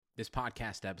This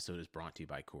podcast episode is brought to you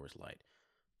by Coors Light.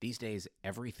 These days,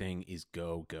 everything is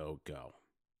go, go, go.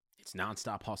 It's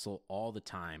nonstop hustle all the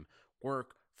time.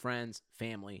 Work, friends,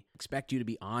 family expect you to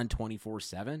be on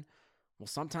 24/7. Well,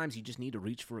 sometimes you just need to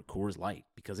reach for a Coors Light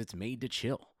because it's made to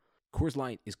chill. Coors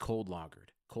Light is cold lagered,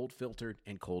 cold filtered,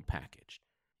 and cold packaged.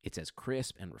 It's as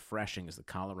crisp and refreshing as the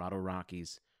Colorado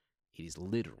Rockies. It is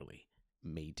literally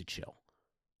made to chill.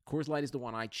 Coors Light is the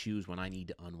one I choose when I need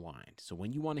to unwind. So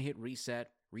when you want to hit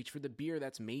reset, reach for the beer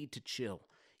that's made to chill.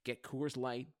 Get Coors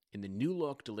Light in the new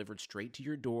look delivered straight to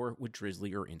your door with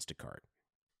Drizzly or Instacart.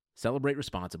 Celebrate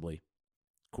responsibly.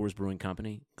 Coors Brewing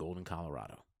Company, Golden,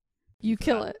 Colorado. You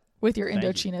kill it with your Thank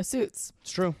Indochino suits.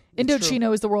 It's true.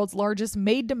 Indochino is the world's largest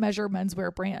made-to-measure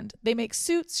menswear brand. They make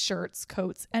suits, shirts,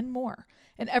 coats, and more.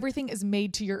 And everything is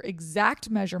made to your exact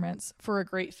measurements for a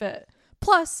great fit.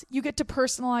 Plus, you get to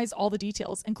personalize all the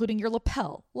details, including your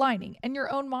lapel, lining, and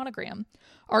your own monogram.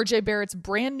 RJ Barrett's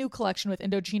brand new collection with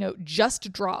Indochino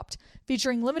just dropped,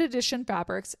 featuring limited edition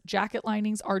fabrics, jacket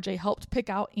linings RJ helped pick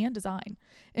out and design.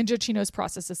 Indochino's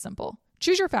process is simple.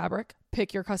 Choose your fabric,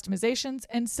 pick your customizations,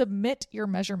 and submit your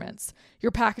measurements.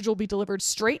 Your package will be delivered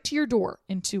straight to your door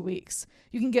in 2 weeks.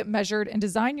 You can get measured and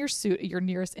design your suit at your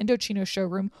nearest Indochino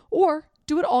showroom or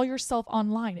do it all yourself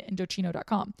online at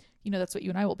Indochino.com. You know that's what you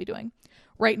and I will be doing.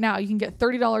 Right now, you can get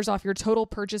 $30 off your total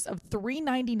purchase of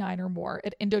 $3.99 or more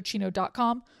at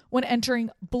Indochino.com when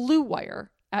entering Blue Wire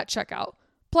at checkout.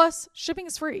 Plus, shipping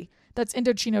is free. That's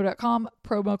Indochino.com,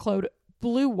 promo code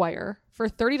BLUEWIRE for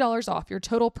 $30 off your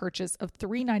total purchase of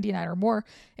 $3.99 or more.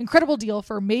 Incredible deal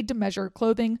for made-to-measure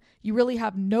clothing. You really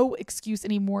have no excuse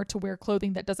anymore to wear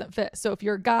clothing that doesn't fit. So if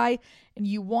you're a guy and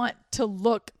you want to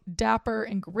look dapper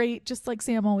and great, just like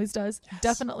Sam always does,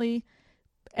 definitely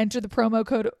enter the promo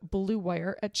code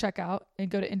BLUEWIRE at checkout and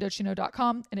go to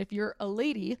Indochino.com. And if you're a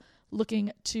lady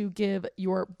looking to give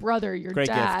your brother, your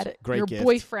dad, your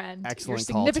boyfriend, your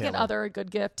significant other a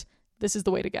good gift, this is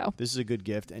the way to go. This is a good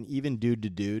gift. And even dude to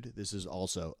dude, this is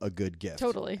also a good gift.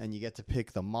 Totally. And you get to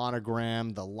pick the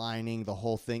monogram, the lining, the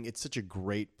whole thing. It's such a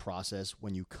great process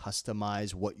when you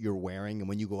customize what you're wearing. And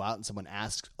when you go out and someone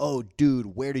asks, oh, dude,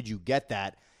 where did you get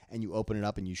that? And you open it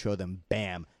up and you show them,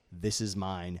 bam, this is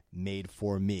mine, made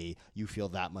for me. You feel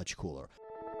that much cooler.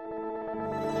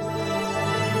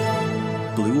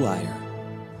 Blue Wire.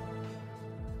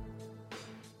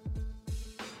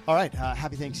 All right.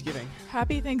 Happy Thanksgiving.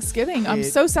 Happy Thanksgiving. I'm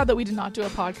so sad that we did not do a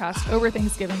podcast over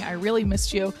Thanksgiving. I really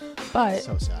missed you. But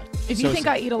So sad. if you think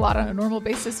I eat a lot on a normal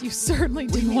basis, you certainly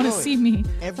didn't want to see me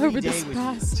Every over day this with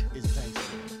past. you is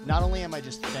Thanksgiving. Not only am I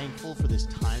just thankful for this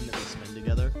time that we spend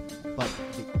together, but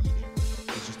the eating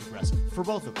is just aggressive for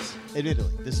both of us.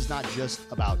 Admittedly, this is not just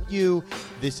about you.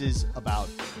 This is about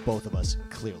both of us,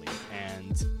 clearly.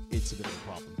 And it's a bit of a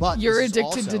problem. But You're this is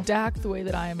addicted to also- DAC the way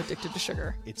that I am addicted to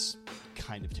sugar. It's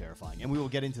kind of terrifying. And we will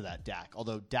get into that DAC.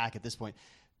 Although DAC at this point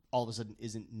all of a sudden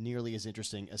isn't nearly as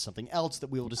interesting as something else that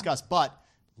we will discuss. But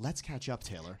let's catch up,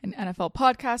 Taylor. An NFL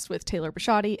podcast with Taylor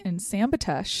Bisciotti and Sam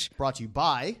Batesh. Brought to you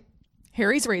by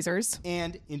Harry's Razors.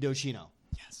 and Indochino.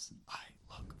 Yes, I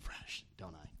look fresh,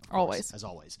 don't I? Of course, Always. as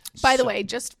always. By the So- way,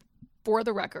 just for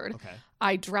the record, Okay.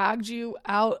 I dragged you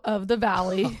out of the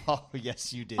valley Oh,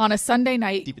 yes, you did. on a Sunday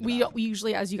night. Deep in the We valley.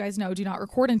 usually, as you guys know, do not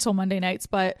record until Monday nights,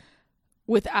 but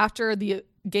with after the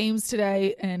games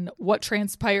today and what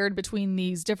transpired between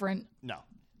these different No.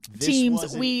 This teams,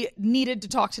 was an- we needed to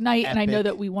talk tonight, and I know epic-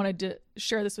 that we wanted to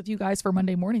share this with you guys for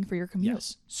Monday morning for your commute.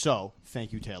 Yes. So,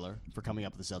 thank you, Taylor, for coming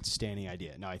up with this outstanding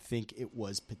idea. Now, I think it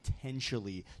was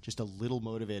potentially just a little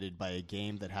motivated by a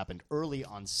game that happened early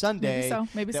on Sunday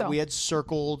Maybe that so. we had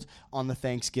circled on the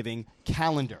Thanksgiving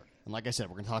calendar. And like I said,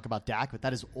 we're going to talk about Dak, but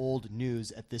that is old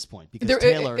news at this point because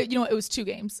Taylor... you know, it was 2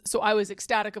 games. So I was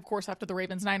ecstatic, of course, after the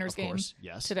Ravens-Niners game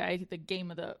yes. today, the game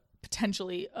of the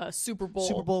potentially Super Bowl.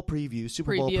 Super Bowl preview. It's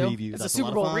That's a Super lot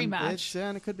of Bowl fun. rematch.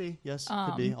 And it could be. Yes, it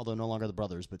could be. Although no longer the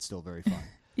brothers, but still very fun.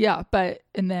 Yeah,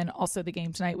 and then also the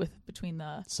game tonight between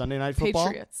the Sunday Night Football.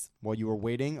 Patriots. While you were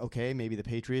waiting, okay, maybe the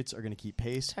Patriots are going to keep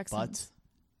pace, Texans.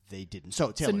 but they didn't.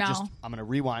 So, Taylor, now- I'm going to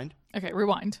rewind Okay,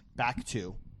 rewind. back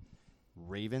to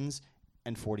Ravens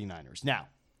and 49ers. Now,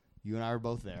 you and I were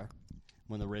both there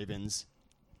when the Ravens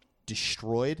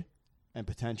destroyed and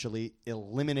potentially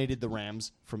eliminated the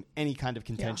Rams from any kind of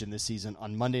contention this season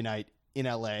on Monday night in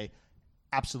L.A.,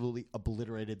 absolutely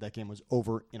obliterated. That game was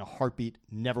over in a heartbeat,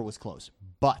 never was close.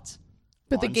 But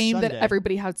the on game Sunday, that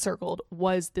everybody had circled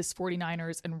was this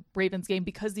 49ers and Ravens game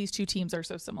because these two teams are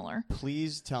so similar.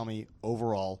 please tell me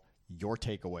overall your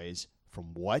takeaways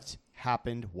from what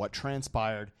happened, what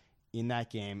transpired in that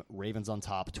game. Ravens on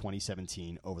top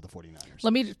 2017 over the 49ers.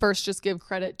 Let me first just give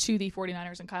credit to the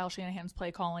 49ers and Kyle Shanahan's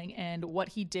play calling and what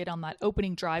he did on that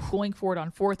opening drive going forward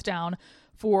on 4th down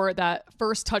for that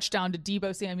first touchdown to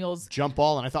Deebo Samuel's jump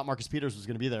ball, and I thought Marcus Peters was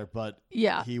going to be there, but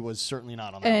he was certainly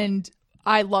not on that And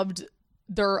I loved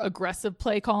their aggressive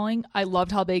play calling. I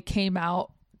loved how they came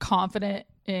out confident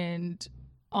and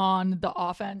on the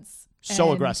offense.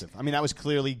 So aggressive. I mean, that was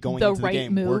clearly going into the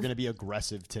game. We're going to be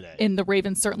aggressive today. And the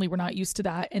Ravens certainly were not used to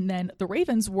that. And then the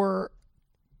Ravens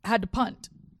had to punt.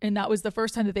 And that was the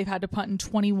first time that they've had to punt in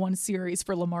 21 series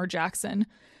for Lamar Jackson,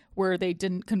 where they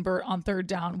didn't convert on 3rd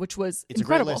down, which was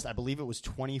incredible. A great list. I believe it was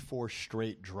 24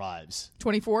 straight drives.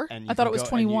 24? I thought it was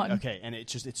 21. And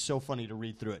it's so funny to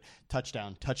read through it.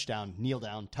 Touchdown, touchdown, kneel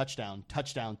down, touchdown,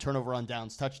 touchdown, turnover on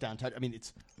downs, touchdown. I mean,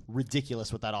 it's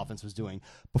ridiculous what that offense was doing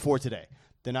before today.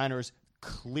 The Niners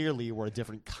clearly were a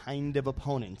different kind of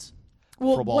opponent.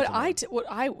 Well, when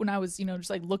I was, just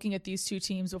like looking at these two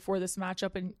teams before this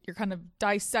matchup, and you're kind of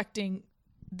dissecting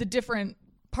the different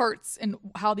parts and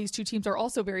how these two teams are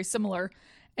also very similar,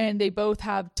 and they both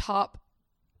have top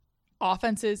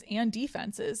offenses and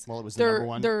defenses. Well, it was the number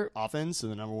one offense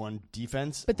and the number one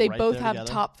defense. But they both have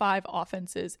together. Top 5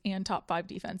 offenses and top 5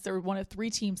 defense. They're one of 3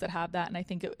 teams that have that, and I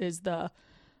think it is the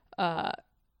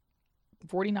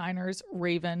 49ers,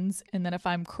 Ravens, and then if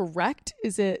I'm correct,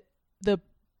 is it the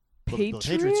Patriots?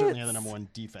 The Patriots certainly have the number 1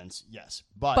 defense, yes.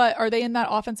 But are they in that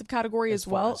offensive category as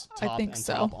well? I think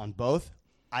so. Top on both.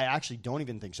 I actually don't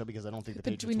even think so because I don't think the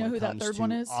Patriots. Do we know who that third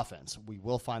one is? Offense. We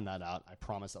will find that out. I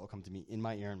promise that will come to me in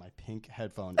my ear in my pink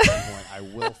headphone at some point. I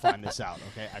will find this out.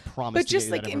 Okay, I promise. But just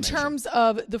like in terms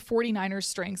of the 49ers'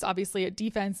 strengths, obviously at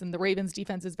defense, and the Ravens'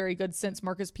 defense is very good since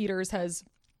Marcus Peters has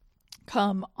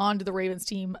come onto the Ravens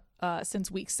team since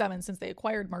week 7, since they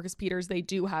acquired Marcus Peters. They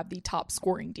do have the top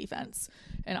scoring defense.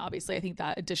 And obviously I think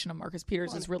that addition of Marcus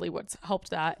Peters is really what's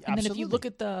helped that. And then if you look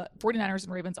at the 49ers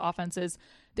and Ravens offenses,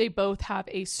 they both have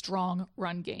a strong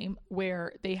run game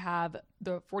where the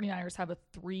 49ers have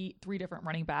three different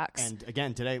running backs. And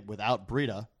again, today without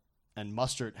Breida, and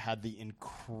Mustard had the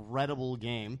incredible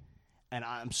game. And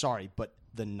I'm sorry, but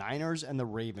the Niners and the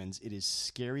Ravens, it is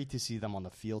scary to see them on the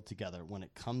field together when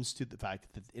it comes to the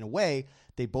fact that, in a way,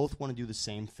 they both want to do the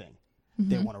same thing. Mm-hmm.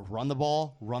 They want to run the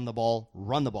ball, run the ball,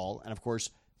 run the ball. And, of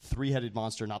course, 3-headed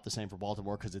monster, not the same for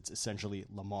Baltimore because it's essentially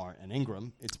Lamar and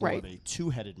Ingram. It's more of a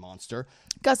 2-headed monster.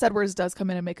 Gus Edwards does come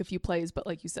in and make a few plays, but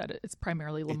like you said, it's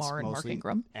primarily Lamar and Mark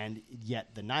Ingram. And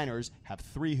yet the Niners have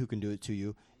 3 who can do it to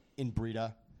you in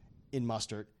Breida, in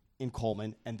Mustard, in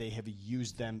Coleman, and they have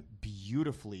used them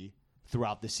beautifully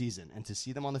throughout the season. And to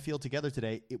see them on the field together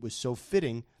today, it was so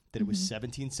fitting that it was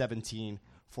 17-17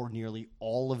 for nearly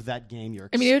all of that game.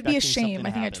 It would be a shame.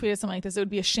 I think I tweeted something like this. It would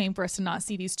be a shame for us to not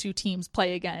see these two teams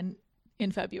play again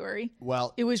in February.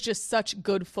 Well, it was just such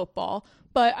good football.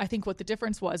 But I think what the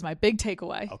difference was, my big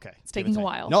takeaway. Okay. It's taking a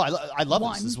while. No, I love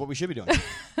this. This is what we should be doing.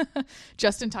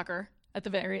 Justin Tucker at the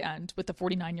very end with the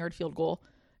 49-yard field goal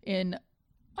in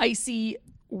icy,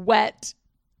 wet,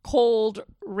 cold,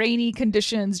 rainy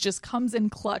conditions, just comes in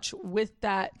clutch with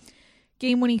that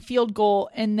game-winning field goal.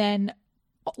 And then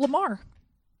Lamar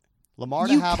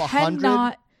to have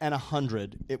 100 and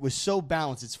 100. It was so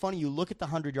balanced. It's funny. You look at the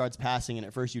 100 yards passing, and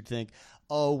at first you'd think,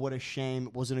 oh, what a shame.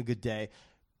 It wasn't a good day.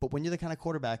 But when you're the kind of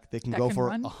quarterback that can go for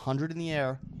 100 in the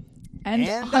air and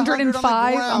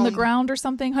 105 on the ground or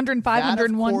something, 105,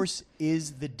 101. That, of course,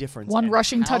 is the difference. One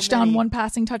rushing touchdown, one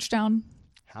passing touchdown.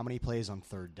 How many plays on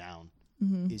 3rd down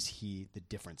is he the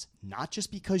difference? Not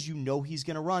just because you know he's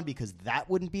going to run, because that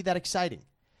wouldn't be that exciting.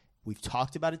 We've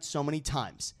talked about it so many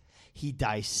times. He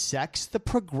dissects the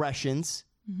progressions.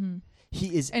 Mm-hmm.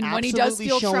 He is and absolutely when he does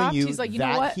feel showing trapped, you he's like, you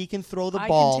that know what? He can throw the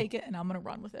ball. I can take it and I'm going to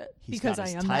run with it He's because got I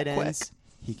his am tight that quick. ends.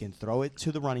 He can throw it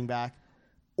to the running back,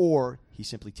 or he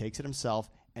simply takes it himself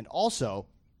and also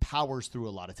powers through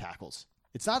a lot of tackles.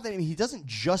 It's not that he doesn't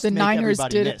just make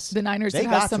everybody miss. The Niners did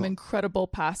have some incredible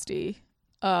pass D.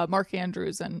 Mark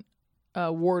Andrews and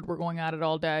Ward were going at it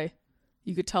all day.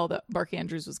 You could tell that Mark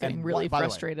Andrews was getting really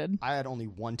frustrated. I had only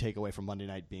one takeaway from Monday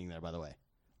night being there, by the way.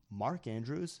 Mark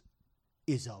Andrews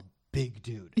is a big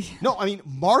dude. Yeah. No, I mean,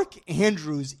 Mark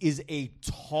Andrews is a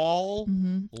tall,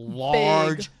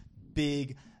 large,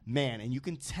 big man. And you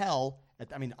can tell,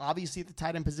 obviously at the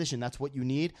tight end position, that's what you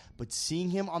need. But seeing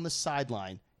him on the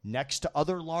sideline next to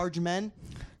other large men,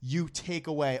 you take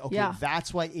away,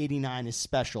 that's why 89 is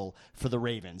special for the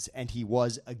Ravens. And he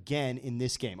was again in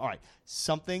this game. All right,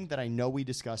 something that I know we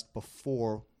discussed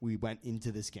before we went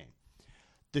into this game.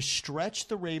 The stretch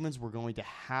the Ravens were going to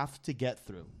have to get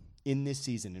through in this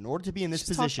season in order to be in this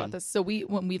position. Talk about this. So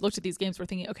when we looked at these games, we're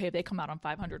thinking, okay, if they come out on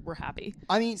 500, we're happy.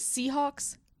 I mean,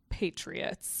 Seahawks,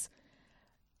 Patriots,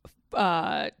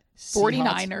 Seahawks,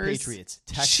 49ers, Patriots,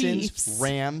 Texans, Chiefs.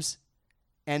 Rams,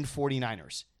 and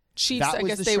 49ers. Chiefs, That I was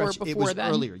guess the they were stretch. before It was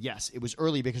then. earlier. Yes, it was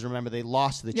early because remember they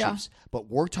lost to the Yeah. Chiefs. But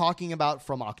we're talking about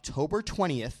from October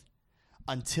 20th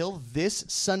until this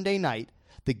Sunday night,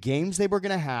 the games they were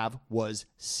going to have was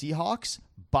Seahawks,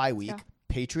 bye week, Yeah.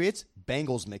 Patriots,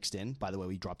 Bengals mixed in. By the way,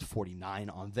 we dropped 49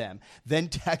 on them. Then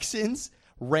Texans,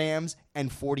 Rams,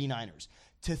 and 49ers.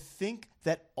 To think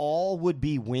that all would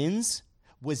be wins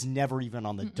was never even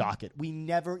on the docket. We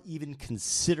never even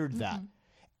considered that.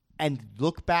 And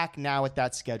look back now at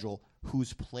that schedule.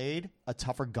 Who's played a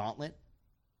tougher gauntlet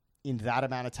in that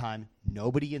amount of time?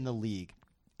 Nobody in the league.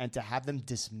 And to have them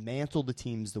dismantle the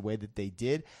teams the way that they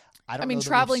did, I don't know that we've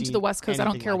traveling to seen the West Coast, I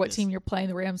don't anything care like what this. team you're playing.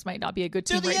 The Rams might not be a good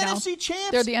They're team the right now. NFC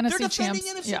champs. They're the NFC They're defending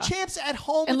champs. NFC Yeah. champs at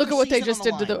home. And with look at their what they season just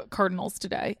on did to line. the Cardinals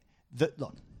today.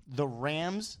 Look, the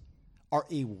Rams are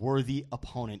a worthy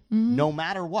opponent Mm-hmm. no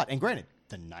matter what. And granted,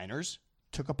 the Niners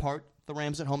took apart the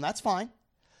Rams at home. That's fine.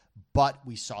 But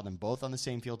we saw them both on the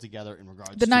same field together in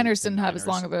regards to The Niners the didn't have as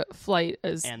long of a flight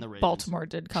as and the Ravens. Baltimore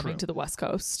did coming True. to the West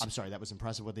Coast. I'm sorry, that was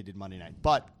impressive what they did Monday night.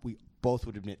 But we both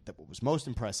would admit that what was most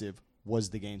impressive was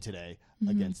the game today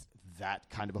against that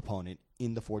kind of opponent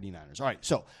in the 49ers. All right,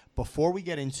 so before we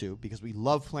get into, because we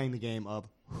love playing the game of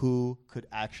who could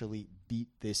actually beat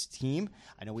this team,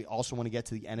 I know we also want to get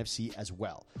to the NFC as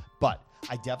well. But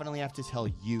I definitely have to tell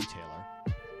you, Taylor,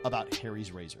 about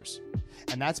Harry's Razors.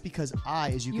 And that's because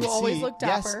as you You can always see, look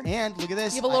yes, dapper. and look at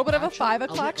this. You have a little bit of a actually- 5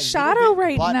 o'clock little shadow bit,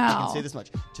 right but I now. can say this much.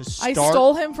 To I start,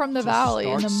 stole him from the to valley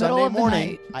in start the middle Sunday of the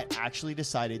morning, night. I actually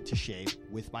decided to shave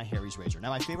with my Harry's razor. Now,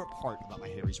 my favorite part about my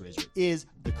Harry's razor is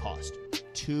the cost.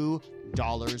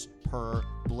 $2 per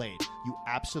blade. You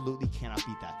absolutely cannot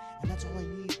beat that. And that's all I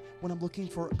need when I'm looking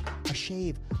for a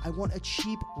shave. I want a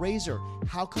cheap razor.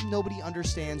 How come nobody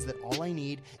understands that all I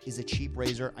need is a cheap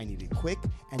razor? I need it quick,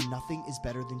 and nothing is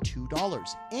better than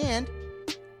 $2. And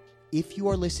if you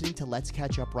are listening to Let's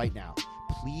Catch Up right now,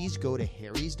 please go to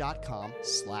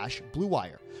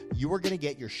harrys.com/bluewire. You are going to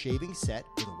get your shaving set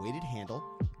with a weighted handle,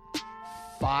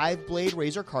 5-blade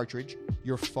razor cartridge,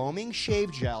 your foaming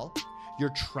shave gel, your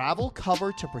travel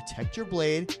cover to protect your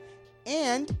blade,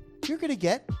 and you're going to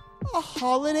get a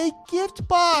holiday gift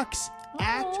box.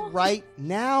 Act right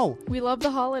now. We love the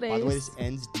holidays. By the way, this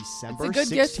ends December 16th. It's a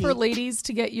good gift for ladies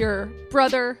to get your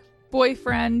brother,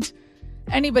 boyfriend,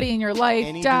 anybody in your life,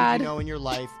 Any dad. dude you know in your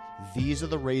life, these are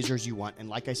the razors you want. And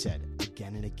like I said,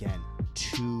 again and again,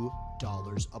 $2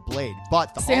 a blade.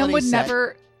 But the Sam holiday would set,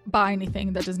 never buy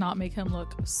anything that does not make him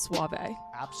look suave.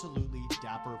 absolutely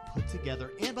dapper, put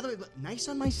together. And by the way, look, nice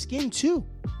on my skin too.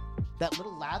 That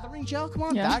little lathering gel, come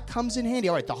on, Yeah. that comes in handy.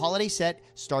 All right, the holiday set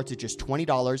starts at just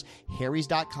 $20.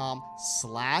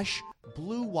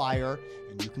 Harrys.com/bluewire,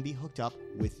 and you can be hooked up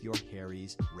with your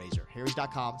Harry's razor.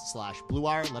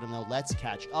 Harrys.com/bluewire. Let them know Let's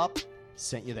Catch Up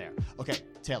sent you there. Okay,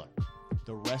 Taylor,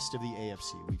 the rest of the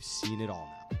AFC, we've seen it all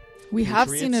now. We have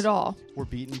seen Patriots it all. were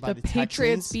beaten by The the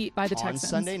Patriots Texans beat by the on Texans.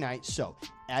 Sunday night. So,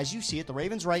 as you see it, the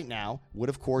Ravens right now would,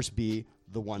 of course, be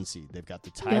the 1 seed. They've got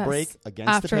the tiebreak Yes. against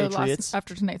after the Patriots.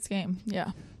 after tonight's game.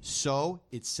 Yeah. So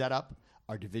it's set up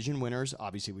our division winners.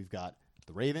 Obviously, we've got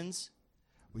the Ravens,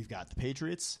 we've got the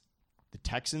Patriots, the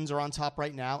Texans are on top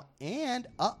right now, and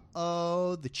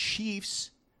the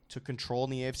Chiefs took control in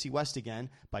the AFC West again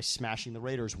by smashing the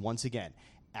Raiders once again.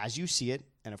 As you see it,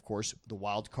 and of course, the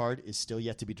wild card is still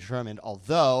yet to be determined,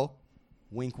 although,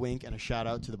 wink, wink, and a shout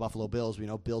out to the Buffalo Bills. We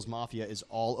know Bills Mafia is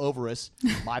all over us.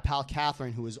 My pal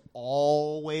Catherine, who is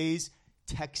always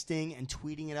texting and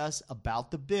tweeting at us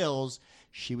about the Bills,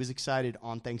 she was excited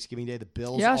on Thanksgiving Day. The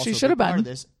Bills, Yeah, also she a should big have part been. of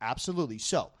this. Absolutely.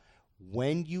 So,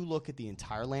 when you look at the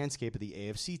entire landscape of the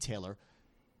AFC, Taylor,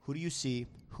 who do you see?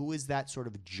 Who is that sort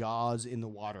of jaws in the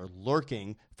water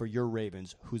lurking for your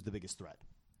Ravens? Who's the biggest threat?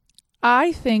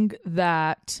 I think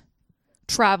that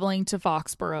traveling to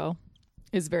Foxborough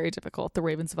is very difficult. The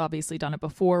Ravens have obviously done it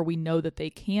before. We know that they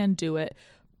can do it.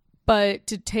 But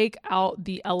to take out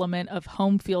the element of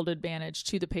home field advantage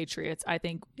to the Patriots, I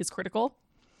think is critical.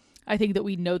 I think that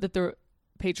we know that the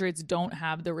Patriots don't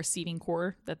have the receiving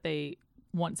core that they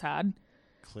once had.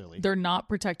 Clearly. They're not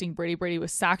protecting Brady. Brady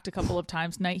was sacked a couple of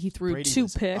times tonight. He threw Brady 2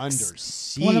 was picks. under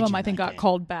siege One of them, in I think, that got game.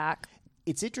 called back.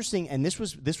 It's interesting, and this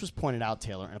was pointed out,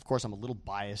 Taylor, and of course I'm a little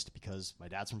biased because my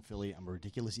dad's from Philly. I'm a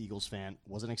ridiculous Eagles fan.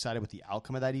 Wasn't excited with the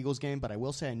outcome of that Eagles game, but I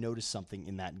will say I noticed something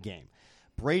in that game.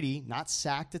 Brady, not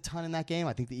sacked a ton in that game.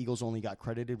 I think the Eagles only got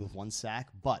credited with 1 sack,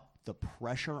 but the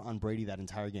pressure on Brady that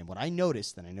entire game. What I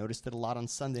noticed, and I noticed it a lot on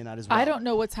Sunday night as well. I don't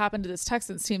know what's happened to this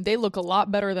Texans team. They look a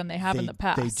lot better than they have in the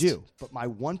past. They do. But my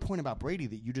one point about Brady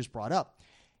that you just brought up,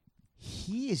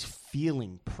 he is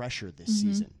feeling pressure this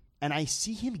season. And I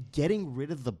see him getting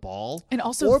rid of the ball and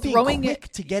also or being throwing quick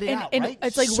it to get it out. And right?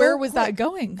 it's like, So where was quick. that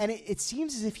going? And it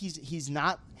seems as if he's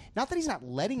not that he's not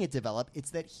letting it develop.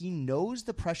 It's that he knows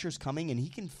the pressure's coming and he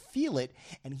can feel it,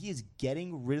 and he is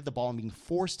getting rid of the ball and being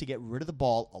forced to get rid of the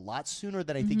ball a lot sooner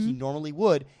than I think he normally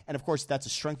would. And of course, that's a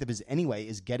strength of his anyway,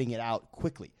 is getting it out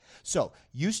quickly. So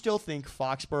you still think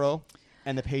Foxborough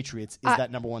and the Patriots is that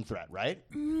number one threat, right?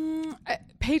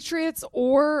 Patriots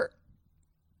or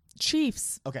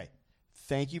Chiefs. Okay.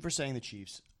 Thank you for saying the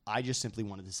Chiefs. I just simply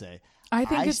wanted to say I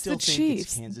think it's still the think Chiefs.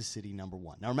 It's Kansas City number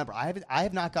one. Now remember, I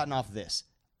have not gotten off this.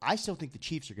 I still think the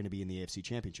Chiefs are going to be in the AFC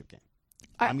Championship game.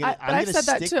 I've said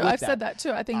that too. I've said that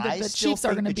too. I think that the Chiefs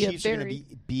are going to be a very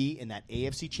be in that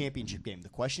AFC Championship game. The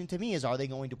question to me is, are they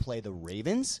going to play the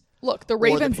Ravens? Look, the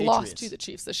Ravens lost to the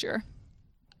Chiefs this year.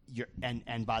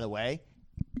 And by the way,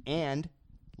 and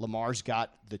Lamar's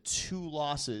got the 2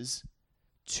 losses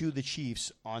to the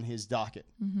Chiefs on his docket.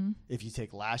 If you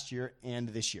take last year and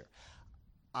this year,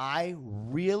 I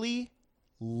really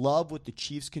love what the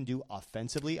Chiefs can do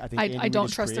offensively. I think I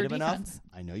don't trust their defense.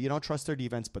 I know you don't trust their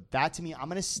defense, but that to me, I'm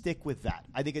going to stick with that.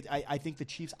 I think the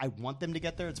Chiefs, I want them to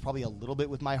get there. It's probably a little bit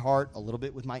with my heart, a little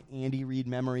bit with my Andy Reid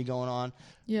memory going on.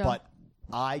 Yeah. But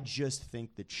I just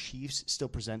think the Chiefs still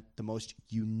present the most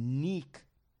unique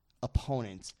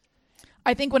opponents.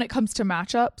 I think when it comes to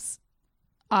matchups,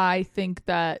 I think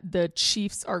that the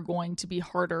Chiefs are going to be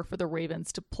harder for the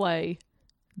Ravens to play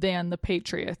than the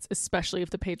Patriots, especially if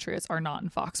the Patriots are not in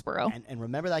Foxborough. And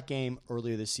remember that game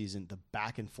earlier this season, the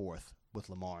back and forth with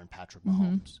Lamar and Patrick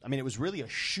Mahomes. I mean, it was really a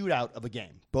shootout of a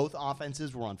game. Both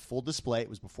offenses were on full display. It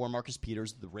was before Marcus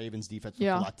Peters. The Ravens defense was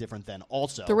a lot different then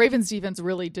also. The Ravens defense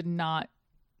really didn't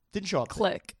show up.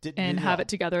 Click and have it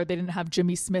together. They didn't have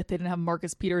Jimmy Smith. They didn't have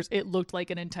Marcus Peters. It looked like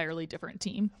an entirely different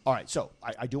team. All right, so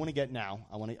I do want to get now.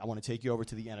 I want to take you over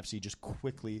to the NFC just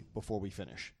quickly before we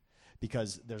finish,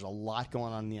 because there's a lot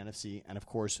going on in the NFC. And, of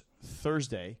course,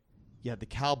 Thursday, you had the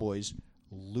Cowboys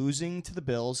losing to the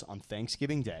Bills on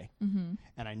Thanksgiving Day. And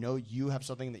I know you have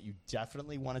something that you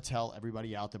definitely want to tell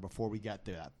everybody out there before we get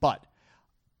to that. But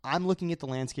I'm looking at the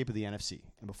landscape of the NFC.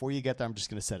 And before you get there, I'm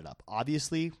just going to set it up.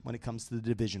 Obviously, when it comes to the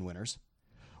division winners,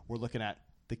 we're looking at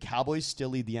the Cowboys still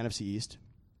lead the NFC East.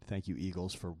 Thank you,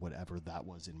 Eagles, for whatever that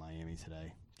was in Miami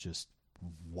today. Just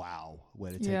wow, way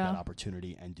to take that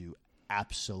opportunity and do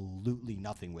absolutely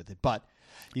nothing with it. But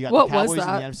you got the Cowboys in the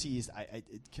NFC East.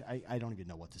 I don't even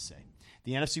know what to say.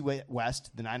 The NFC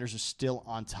West, the Niners are still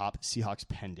on top. Seahawks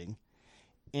pending.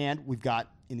 And we've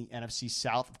got in the NFC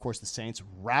South, of course, the Saints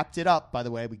wrapped it up, by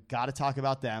the way. We got to talk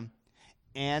about them.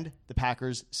 And the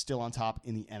Packers still on top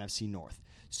in the NFC North.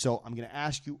 So I'm going to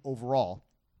ask you overall,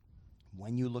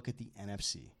 when you look at the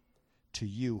NFC, to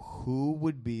you, who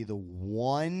would be the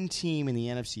one team in the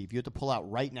NFC, if you had to pull out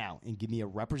right now and give me a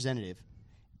representative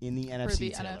in the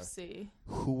NFC, Taylor,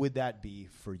 who would that be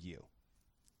for you?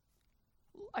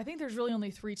 I think there's really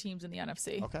only 3 teams in the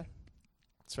NFC. Okay.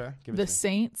 That's fair. Give it the to me.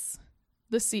 Saints,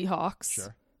 the Seahawks,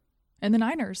 Sure. and the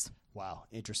Niners. Wow.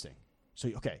 Interesting. So,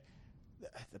 okay.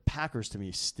 The Packers, to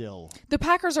me, still... The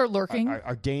Packers are lurking.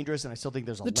 Are dangerous, and I still think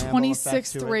there's a the Lambeau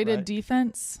effect to 26th it, rated right?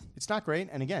 defense. It's not great.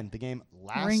 And again, the game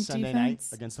last Ranked Sunday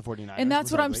defense. night against the 49ers. And that's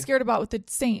was what I'm ugly. scared about with the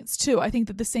Saints, too. I think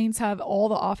that the Saints have all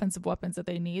the offensive weapons that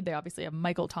they need. They obviously have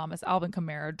Michael Thomas, Alvin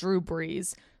Kamara, Drew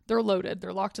Brees. They're loaded.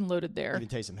 They're locked and loaded there. Even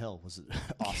Taysom Hill was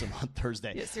awesome on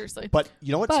Thursday. Yeah, seriously. But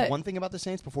you know what's one thing about the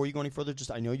Saints, before you go any further, just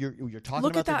I know you're talking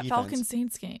Look about at that their defense.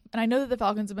 Falcons-Saints game. And I know that the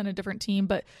Falcons have been a different team,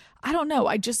 but I don't know.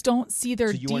 I just don't see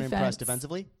their defense. So you weren't impressed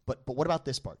defensively? But what about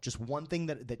this part? Just one thing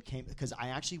that came, because I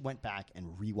actually went back and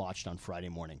rewatched on Friday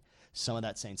morning some of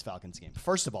that Saints-Falcons game.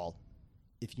 First of all,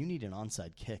 if you need an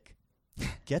onside kick,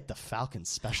 get the Falcons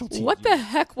special team. What the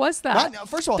heck was that?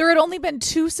 First of all, there had only been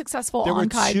 2 successful there were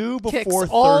onside 2 kicks before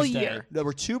all Thursday. year. There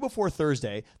were 2 before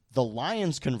Thursday. The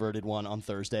Lions converted one on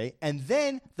Thursday, and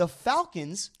then the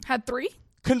Falcons Had 3?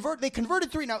 They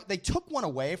converted 3. Now they took one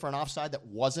away for an offside that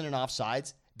wasn't an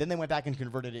offsides. Then they went back and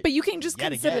converted it. But you can just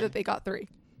yet consider again. that they got 3.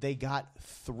 They got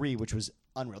 3, which was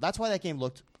unreal. That's why that game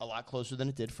looked a lot closer than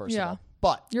it did first Yeah. of all.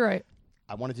 But You're right.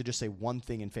 I wanted to just say one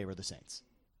thing in favor of the Saints.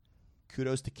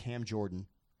 Kudos to Cam Jordan,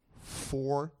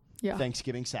 4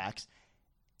 Thanksgiving sacks.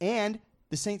 And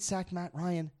the Saints sacked Matt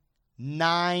Ryan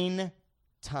 9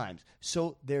 times.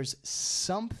 So there's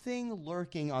something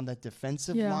lurking on that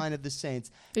defensive line of the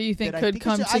Saints that you think that could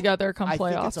come together come playoffs.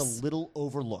 I think it's a little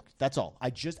overlooked. That's all.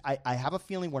 I have a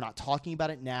feeling we're not talking about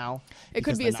it now. It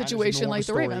could be a situation like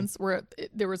the Ravens, where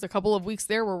there was a couple of weeks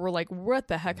there where we're like, what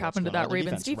the heck happened to that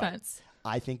Ravens defense? Right.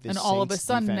 I think and all of a Saints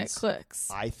sudden defense, it clicks.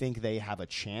 I think they have a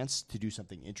chance to do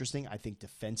something interesting. I think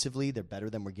defensively they're better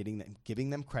than we're giving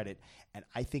them credit, and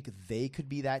I think they could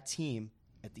be that team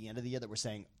at the end of the year that we're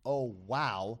saying, "Oh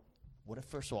wow, what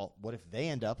if they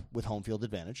end up with home field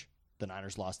advantage?" The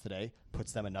Niners lost today,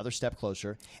 puts them another step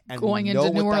closer. And Going we know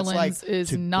into New what that's Orleans like is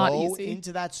to not go easy.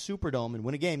 into that Superdome and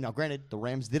win a game. Now, granted, the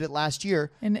Rams did it last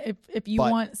year. And if you But-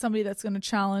 want somebody that's going to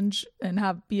challenge and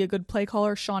be a good play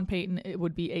caller, Sean Payton, it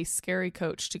would be a scary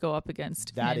coach to go up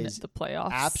against That in is the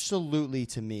playoffs. Absolutely,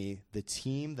 to me, the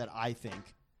team that I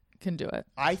think Can do it.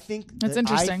 I think That's that-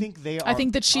 interesting. I think they are I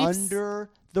think the Chiefs under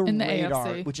the in the radar,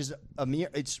 AFC. which is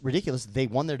it's ridiculous. They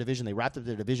won their division. They wrapped up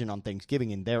their division on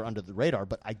Thanksgiving, and they're under the radar.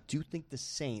 But I do think the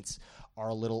Saints are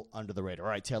a little under the radar.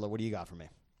 All right, Taylor, what do you got for me?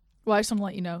 Well, I just want to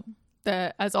let you know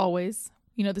that, as always,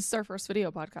 this is our first video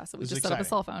podcast that we This is just set up a exciting.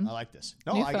 cell phone. I like this.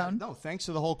 New phone. No, thanks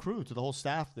to the whole crew, to the whole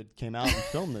staff that came out and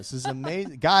filmed this. This is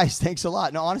amazing. Guys, thanks a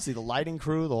lot. No, honestly, the lighting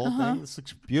crew, the whole thing, this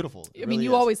looks beautiful. It I mean, really you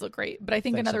is. always look great, but I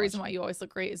think Thanks another so reason much. why you always look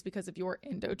great is because of your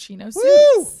Indochino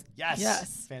Woo! suits.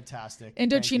 Yes. Fantastic.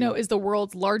 Indochino Thank you. is the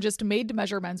world's largest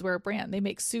made-to-measure menswear brand. They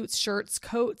make suits, shirts,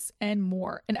 coats, and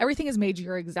more. And everything is made to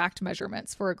your exact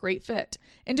measurements for a great fit.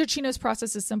 Indochino's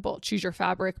process is simple. Choose your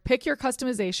fabric, pick your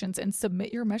customizations, and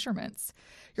submit your measurements.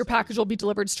 Your package will be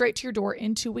delivered straight to your door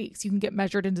in 2 weeks. You can get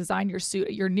measured and design your suit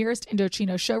at your nearest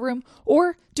Indochino showroom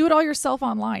or do it all yourself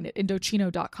online at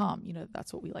Indochino.com.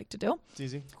 That's what we like to do. It's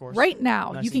easy, of course. Right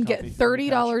now, Nice you and can comfy. get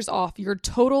 $30 off your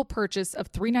total purchase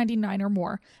of $3.99 or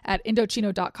more at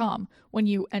Indochino.com when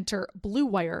you enter Blue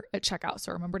Wire at checkout.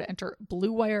 So remember to enter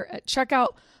Blue Wire at checkout.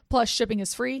 Plus, shipping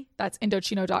is free. That's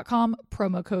Indochino.com,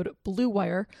 promo code Blue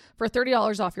Wire for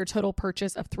 $30 off your total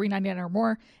purchase of $3.99 or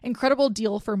more. Incredible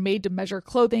deal for made-to-measure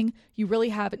clothing. You really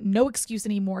have no excuse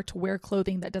anymore to wear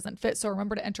clothing that doesn't fit. So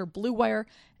remember to enter Blue Wire.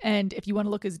 And if you want to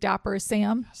look as dapper as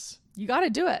Sam, you got to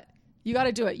do it. You got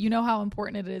to do it. You know how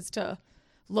important it is to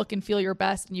look and feel your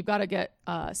best, and you've got to get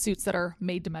suits that are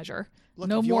made to measure. Look,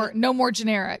 no if you more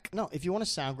generic. No, if you want to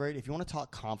sound great, if you want to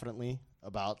talk confidently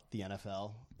about the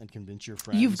NFL and convince your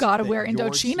friends, You've got to that wear your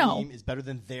Indochino. team is better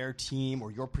than their team,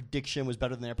 or your prediction was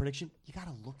better than their prediction. You got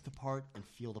to look the part and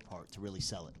feel the part to really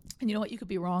sell it. And you know what? You could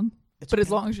be wrong, It's but as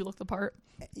okay. long as you look the part.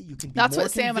 You can. Be That's more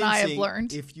what Sam and I have convincing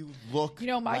learned. If you look,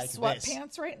 My like sweatpants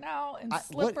this. right now and What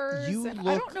slippers, you and I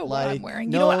look don't know what I'm like- wearing.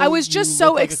 No, I was you just look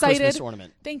so like a Christmas excited.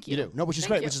 ornament. Thank you. You do. No, which is Thank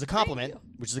great. you. Which is a Thank compliment. you.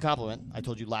 Which is a compliment. I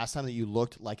told you last time that you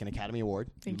looked like an Academy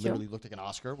Award. Thank you you. literally looked like an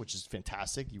Oscar, which is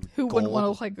fantastic. You were Who wouldn't gold, wanna it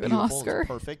look was like an beautiful, it was Oscar?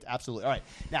 perfect. Absolutely. All right.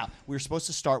 Now, we were supposed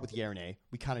to start with Yarnay.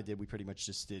 We kind of did. We pretty much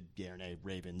just did Yarnay,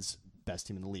 Ravens, best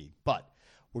team in the league. But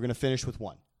we're going to finish with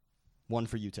one. One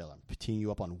for you, Taylor. I'm teeing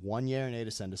you up on one Yarnay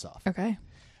to send us off. Okay.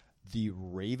 The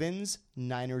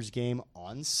Ravens-Niners game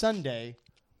on Sunday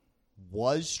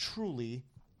was truly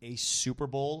a Super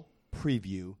Bowl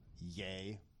preview,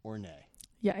 yay or nay?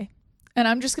 Yay. And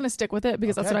I'm just going to stick with it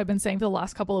because that's Okay. what I've been saying for the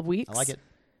last couple of weeks. I like it.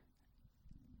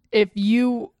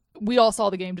 We all saw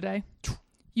the game today.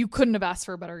 You couldn't have asked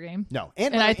for a better game. No,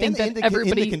 And I think that in the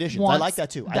everybody conditions. I wants like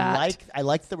that too. that. I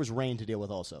like that there was rain to deal with.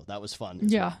 Also, that was fun.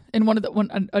 as Yeah. well.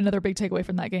 And another big takeaway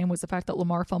from that game was the fact that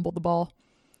Lamar fumbled the ball.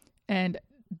 And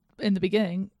in the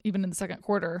beginning, even in the second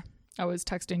quarter, I was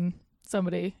texting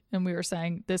somebody and we were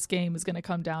saying this game is going to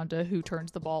come down to who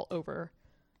turns the ball over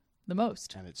the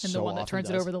most. And it the so one that often turns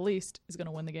it does. over the least is going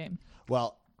to win the game.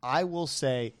 Well, I will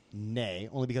say nay,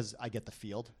 only because I get the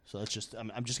field. So that's just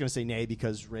I'm just going to say nay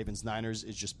because Ravens Niners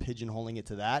is just pigeonholing it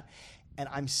to that, and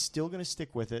I'm still going to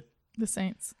stick with it. The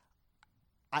Saints.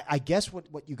 I guess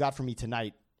what you got from me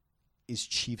tonight is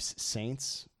Chiefs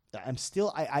Saints. I'm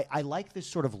still I like this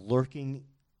sort of lurking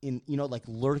in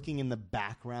lurking in the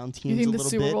background teams You think a the little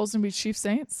Super bit. Bowl's going to be Chiefs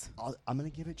Saints? I'm going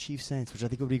to give it Chiefs Saints, which I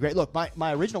think would be great. Look,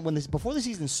 my original before the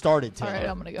season started, All Taylor, right,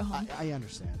 I'm going to go home. I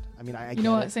understand. I mean, I You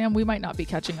know get what, it. Sam? We might not be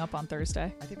catching up on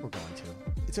Thursday. I think we're going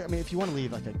to. I mean, if you want to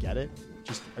leave, I get it.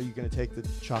 Just, are you going to take the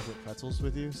chocolate pretzels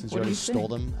with you since What you do already you stole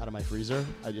think? them out of my freezer?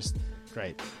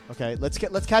 Great. Okay, let's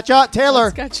catch up,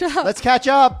 Taylor. Let's catch up. Let's catch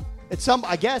up at some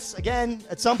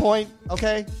point.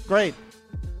 Okay, great.